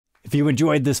If you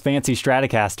enjoyed this fancy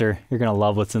Stratocaster, you're gonna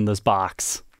love what's in this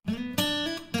box.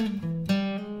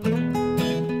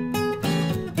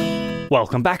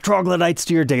 Welcome back, Troglodytes,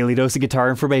 to your daily dose of guitar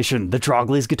information, the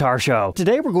Trogly's Guitar Show.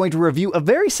 Today we're going to review a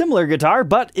very similar guitar,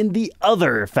 but in the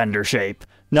other Fender shape.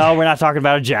 No, we're not talking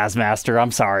about a Jazzmaster,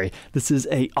 I'm sorry. This is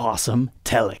a awesome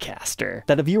Telecaster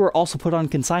that a viewer also put on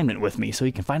consignment with me, so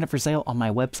you can find it for sale on my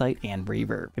website and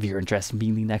Reverb if you're interested in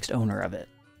being the next owner of it.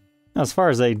 Now, as far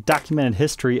as a documented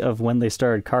history of when they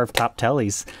started carved top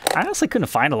teles, I honestly couldn't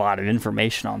find a lot of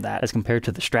information on that as compared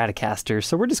to the Stratocaster,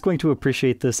 so we're just going to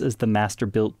appreciate this as the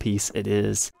Masterbuilt piece it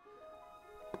is.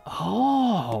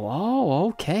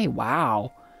 Oh, okay,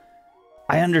 wow.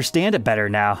 I understand it better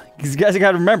now. You guys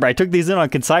gotta remember, I took these in on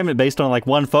consignment based on like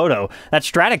one photo. That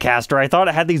Stratocaster, I thought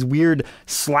it had these weird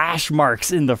slash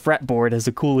marks in the fretboard as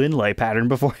a cool inlay pattern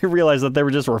before I realized that they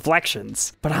were just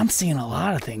reflections. But I'm seeing a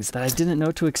lot of things that I didn't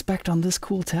know to expect on this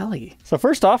cool tele. So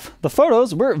first off, the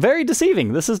photos were very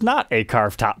deceiving. This is not a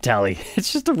carved top tele.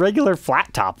 It's just a regular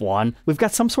flat top one. We've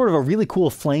got some sort of a really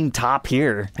cool flame top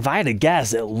here. If I had to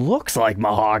guess, it looks like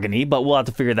mahogany, but we'll have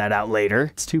to figure that out later.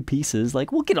 It's two pieces.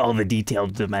 Like, we'll get all the details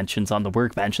dimensions on the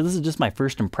workbench. This is just my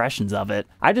first impressions of it.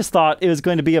 I just thought it was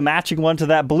going to be a matching one to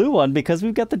that blue one because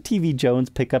we've got the TV Jones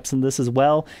pickups in this as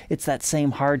well. It's that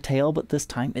same hardtail, but this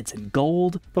time it's in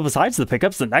gold. But besides the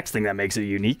pickups, the next thing that makes it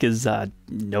unique is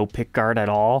no pick guard at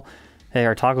all. Hey,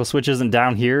 our toggle switch isn't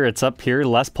down here, it's up here,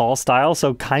 Les Paul style,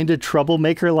 so kind of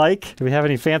Troublemaker-like. Do we have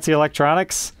any fancy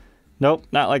electronics? Nope,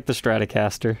 not like the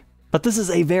Stratocaster. But this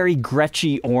is a very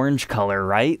Gretschy orange color,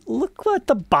 right? Look what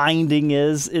the binding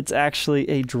is. It's actually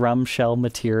a drum shell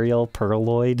material,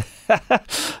 perloid.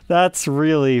 That's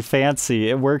really fancy.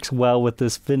 It works well with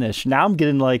this finish. Now I'm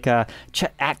getting like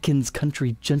Chet Atkins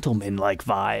country gentleman-like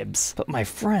vibes. But my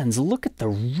friends, look at the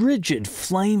rigid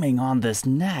flaming on this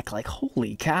neck. Like,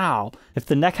 holy cow. If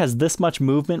the neck has this much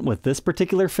movement with this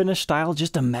particular finish style,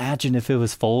 just imagine if it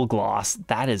was full gloss.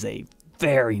 That is a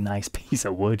very nice piece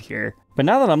of wood here. But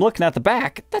now that I'm looking at the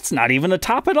back, that's not even a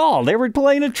top at all. They were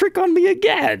playing a trick on me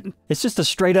again. It's just a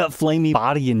straight up flamey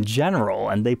body in general,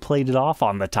 and they played it off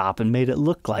on the top and made it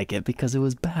look like it because it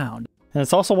was bound. And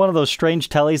it's also one of those strange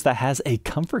teles that has a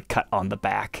comfort cut on the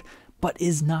back, but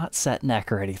is not set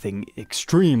neck or anything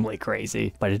extremely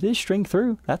crazy. But it is string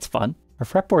through, that's fun. Our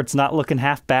fretboard's not looking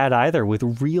half bad either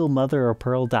with real mother of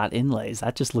pearl dot inlays.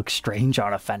 That just looks strange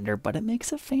on a Fender, but it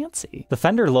makes it fancy. The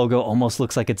Fender logo almost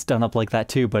looks like it's done up like that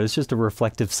too, but it's just a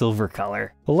reflective silver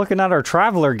color. But looking at our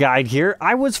traveler guide here,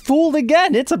 I was fooled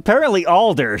again. It's apparently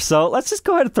alder. So let's just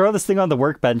go ahead and throw this thing on the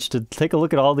workbench to take a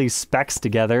look at all these specs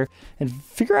together and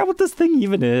figure out what this thing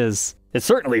even is. It's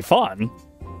certainly fun.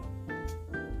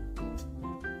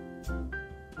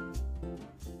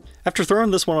 After throwing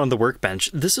this one on the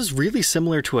workbench, this is really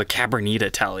similar to a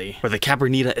Cabronita tele, or the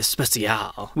Cabronita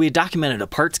Especial. We had documented a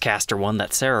Partscaster one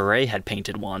that Sarah Ray had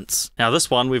painted once. Now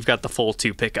this one, we've got the full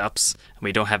two pickups, and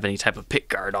we don't have any type of pick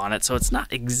guard on it, so it's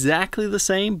not exactly the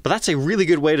same, but that's a really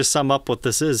good way to sum up what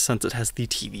this is since it has the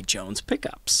TV Jones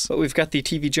pickups. But we've got the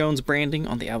TV Jones branding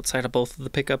on the outside of both of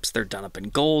the pickups. They're done up in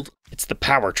gold. It's the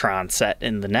Powertron set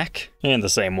in the neck, and the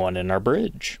same one in our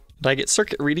bridge. I get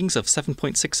circuit readings of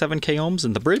 7.67 k ohms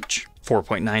in the bridge,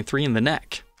 4.93 in the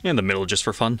neck, and the middle just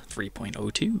for fun,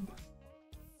 3.02.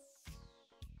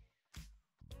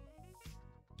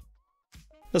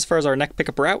 As far as our neck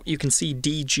pickup route, you can see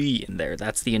DG in there.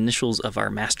 That's the initials of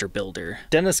our master builder,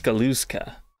 Dennis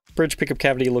Galuszka. Bridge pickup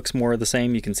cavity looks more of the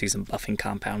same. You can see some buffing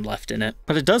compound left in it.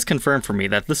 But it does confirm for me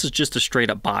that this is just a straight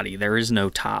up body. There is no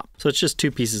top. So it's just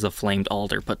two pieces of flamed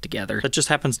alder put together that just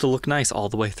happens to look nice all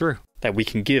the way through. That we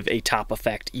can give a top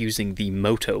effect using the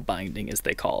moto binding, as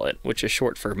they call it, which is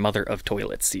short for mother of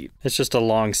toilet seat. It's just a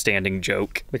long-standing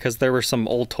joke because there were some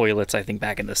old toilets, I think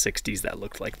back in the 60s, that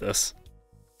looked like this.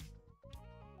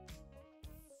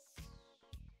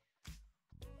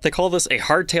 They call this a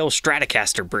hardtail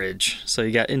Stratocaster bridge, so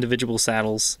you got individual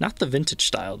saddles. Not the vintage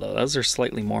style though, those are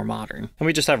slightly more modern. And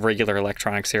we just have regular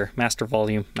electronics here, master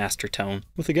volume, master tone,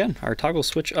 with again, our toggle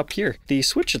switch up here. The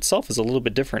switch itself is a little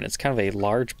bit different. It's kind of a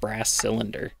large brass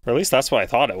cylinder, or at least that's what I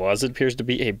thought it was. It appears to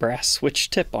be a brass switch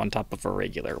tip on top of a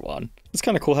regular one. It's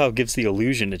kind of cool how it gives the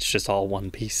illusion it's just all one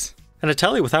piece. And a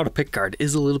tele without a pickguard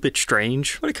is a little bit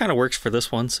strange, but it kind of works for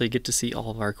this one, so you get to see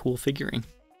all of our cool figuring.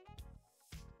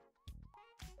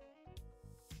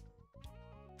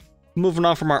 Moving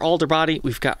on from our alder body,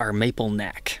 we've got our maple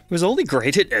neck. It was only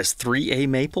graded as 3A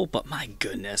maple, but my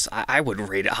goodness, I would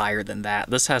rate it higher than that.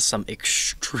 This has some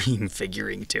extreme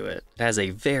figuring to it. It has a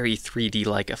very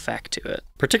 3D-like effect to it,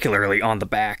 particularly on the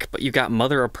back, but you've got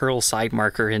mother of pearl side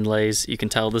marker inlays. You can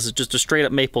tell this is just a straight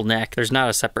up maple neck. There's not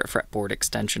a separate fretboard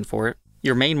extension for it.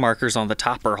 Your main markers on the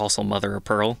top are also mother of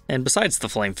pearl, and besides the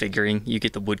flame figuring, you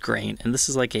get the wood grain, and this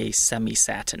is like a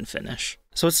semi-satin finish.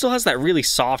 So it still has that really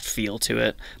soft feel to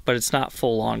it, but it's not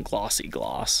full-on glossy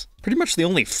gloss. Pretty much the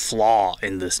only flaw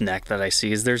in this neck that I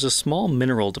see is there's a small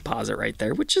mineral deposit right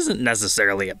there, which isn't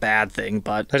necessarily a bad thing,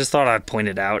 but I just thought I'd point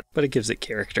it out, but it gives it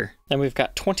character. Then we've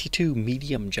got 22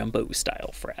 medium jumbo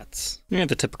style frets. The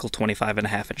typical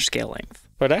 25.5-inch scale length.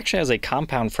 But it actually has a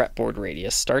compound fretboard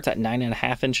radius, starts at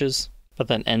 9.5 inches, but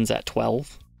then ends at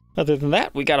 12. Other than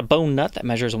that, we got a bone nut that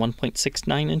measures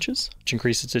 1.69 inches, which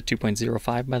increases to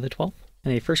 2.05 by the 12th.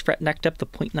 And a first fret neck depth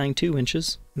of 0.92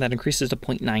 inches, and that increases to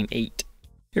 0.98.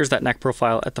 Here's that neck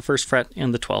profile at the first fret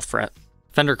and the 12th fret.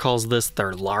 Fender calls this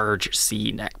their large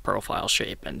C neck profile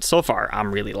shape, and so far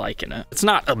I'm really liking it. It's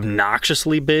not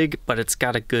obnoxiously big, but it's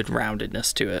got a good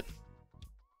roundedness to it.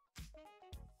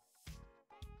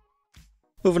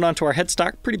 Moving on to our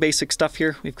headstock, pretty basic stuff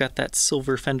here. We've got that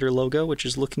silver Fender logo, which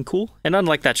is looking cool. And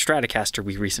unlike that Stratocaster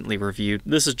we recently reviewed,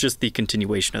 this is just the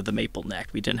continuation of the maple neck.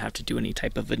 We didn't have to do any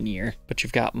type of veneer. But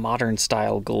you've got modern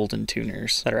style golden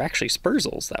tuners that are actually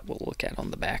spurzels that we'll look at on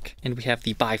the back. And we have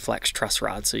the biflex truss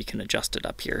rod so you can adjust it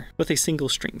up here with a single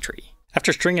string tree.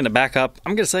 After stringing it back up,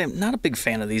 I'm going to say I'm not a big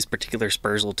fan of these particular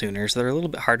spurzel tuners. They're a little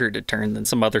bit harder to turn than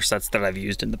some other sets that I've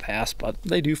used in the past, but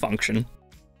they do function.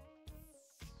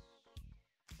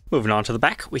 Moving on to the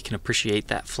back, we can appreciate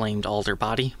that flamed alder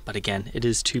body, but again, it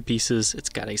is two pieces, it's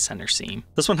got a center seam.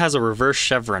 This one has a reverse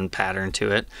chevron pattern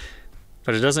to it,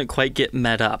 but it doesn't quite get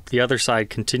met up. The other side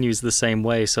continues the same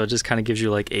way, so it just kind of gives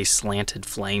you like a slanted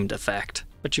flamed effect.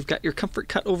 But you've got your comfort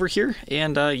cut over here,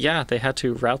 and yeah, they had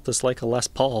to route this like a Les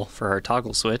Paul for our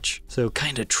toggle switch. So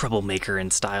kind of Troublemaker in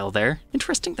style there.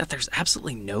 Interesting that there's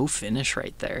absolutely no finish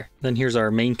right there. Then here's our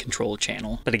main control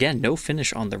channel, but again, no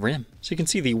finish on the rim. So you can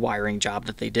see the wiring job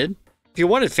that they did. If you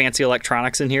wanted fancy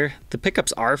electronics in here, the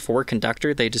pickups are for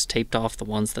conductor, they just taped off the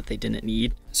ones that they didn't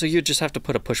need. So you just have to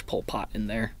put a push-pull pot in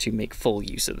there to make full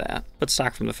use of that. But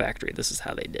stock from the factory, this is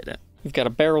how they did it. We've got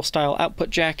a barrel style output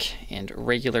jack and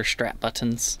regular strap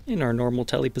buttons in our normal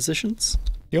Tele positions.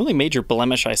 The only major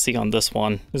blemish I see on this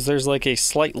one is there's like a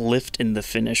slight lift in the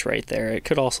finish right there. It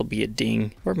could also be a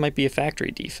ding, or it might be a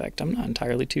factory defect. I'm not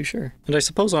entirely too sure. And I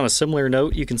suppose on a similar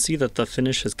note, you can see that the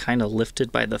finish is kind of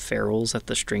lifted by the ferrules that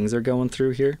the strings are going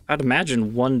through here. I'd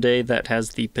imagine one day that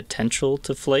has the potential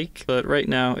to flake, but right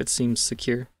now it seems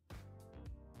secure.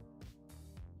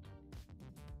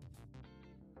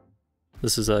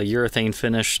 This is a urethane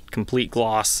finish, complete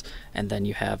gloss, and then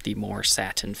you have the more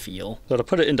satin feel. So to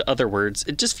put it into other words,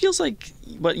 it just feels like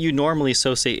what you normally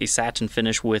associate a satin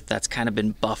finish with that's kind of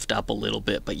been buffed up a little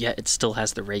bit, but yet it still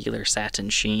has the regular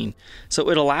satin sheen. So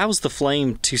it allows the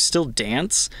flame to still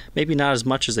dance, maybe not as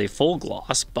much as a full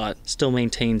gloss, but still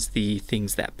maintains the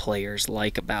things that players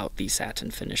like about the satin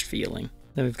finished feeling.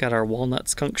 Then we've got our walnut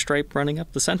skunk stripe running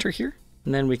up the center here.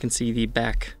 And then we can see the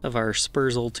back of our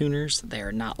spurzel tuners. They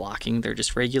are not locking, they're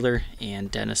just regular,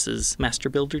 and Dennis's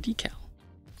Masterbuilt decal.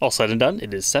 All said and done,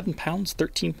 it is 7 pounds,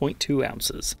 13.2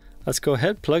 ounces. Let's go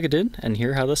ahead, plug it in, and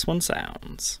hear how this one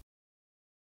sounds.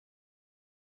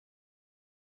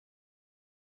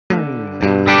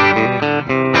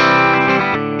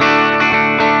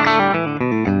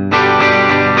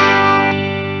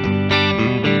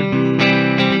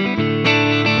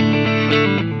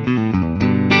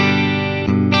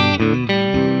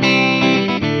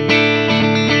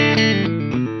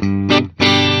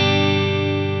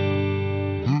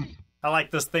 I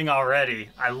like this thing already.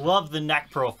 I love the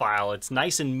neck profile. It's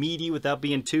nice and meaty without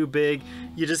being too big.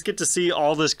 You just get to see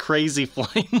all this crazy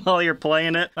flame while you're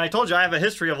playing it. I told you I have a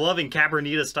history of loving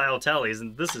Cabronita style teles,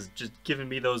 and this is just giving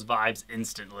me those vibes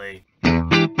instantly.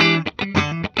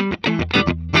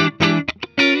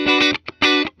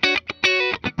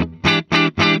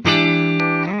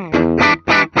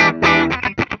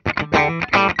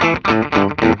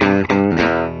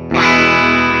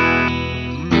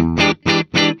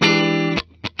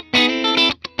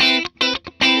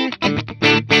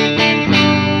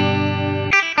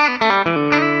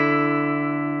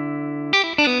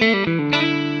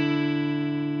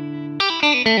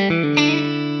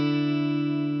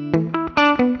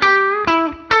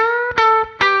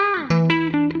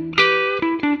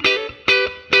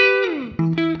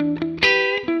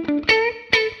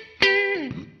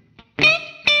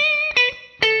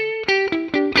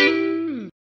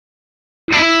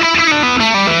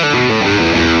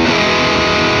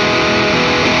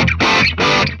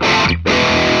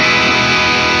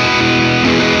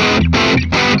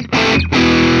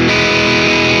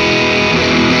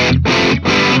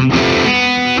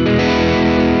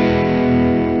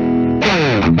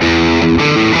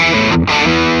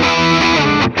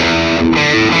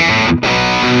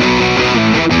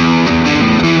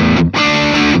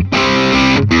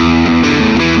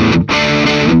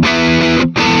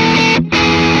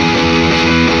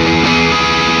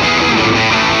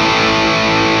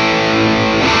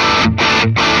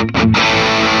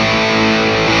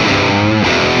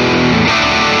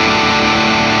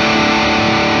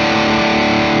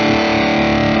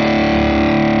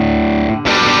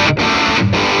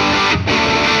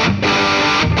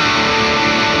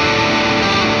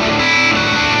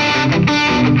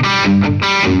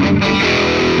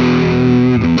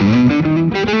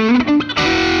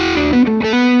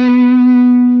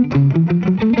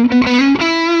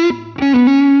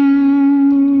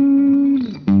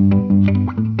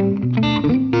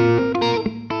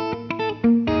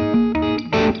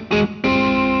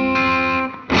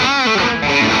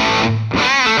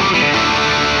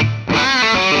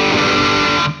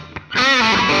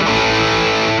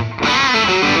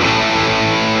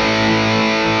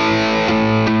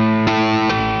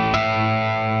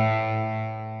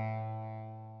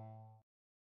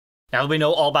 Now that we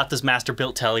know all about this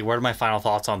Masterbuilt Tele, what are my final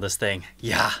thoughts on this thing?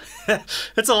 Yeah,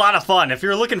 it's a lot of fun. If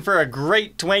you're looking for a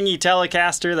great twangy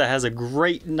Telecaster that has a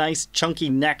great, nice, chunky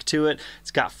neck to it,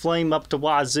 it's got flame up to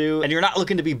wazoo, and you're not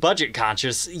looking to be budget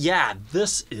conscious, yeah,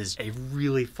 this is a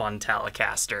really fun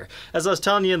Telecaster. As I was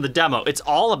telling you in the demo, it's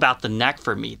all about the neck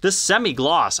for me. This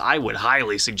semi-gloss, I would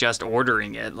highly suggest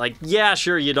ordering it. Like, yeah,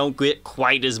 sure, you don't get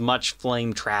quite as much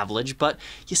flame travelage, but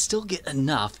you still get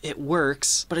enough. It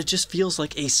works, but it just feels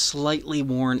like a slightly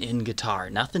worn-in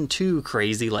guitar. Nothing too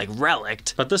crazy like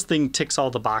Relict, but this thing ticks all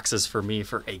the boxes for me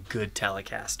for a good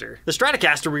Telecaster. The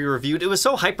Stratocaster we reviewed, it was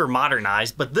so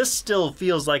hyper-modernized, but this still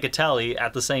feels like a Tele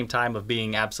at the same time of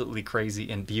being absolutely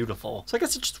crazy and beautiful. So I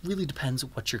guess it just really depends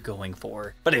what you're going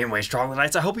for. But anyways,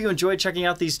 Troglodytes, I hope you enjoyed checking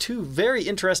out these two very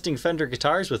interesting Fender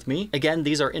guitars with me. Again,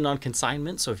 these are in on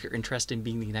consignment, so if you're interested in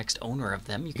being the next owner of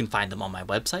them, you can find them on my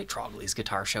website,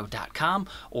 troglysguitarshow.com,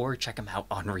 or check them out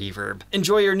on Reverb.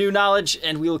 Enjoy your new knowledge,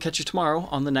 and we will catch you tomorrow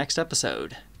on the next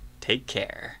episode. Take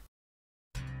care.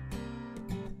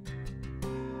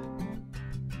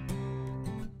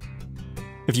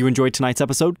 If you enjoyed tonight's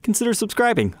episode, consider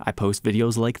subscribing. I post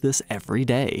videos like this every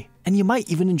day. And you might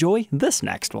even enjoy this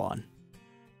next one.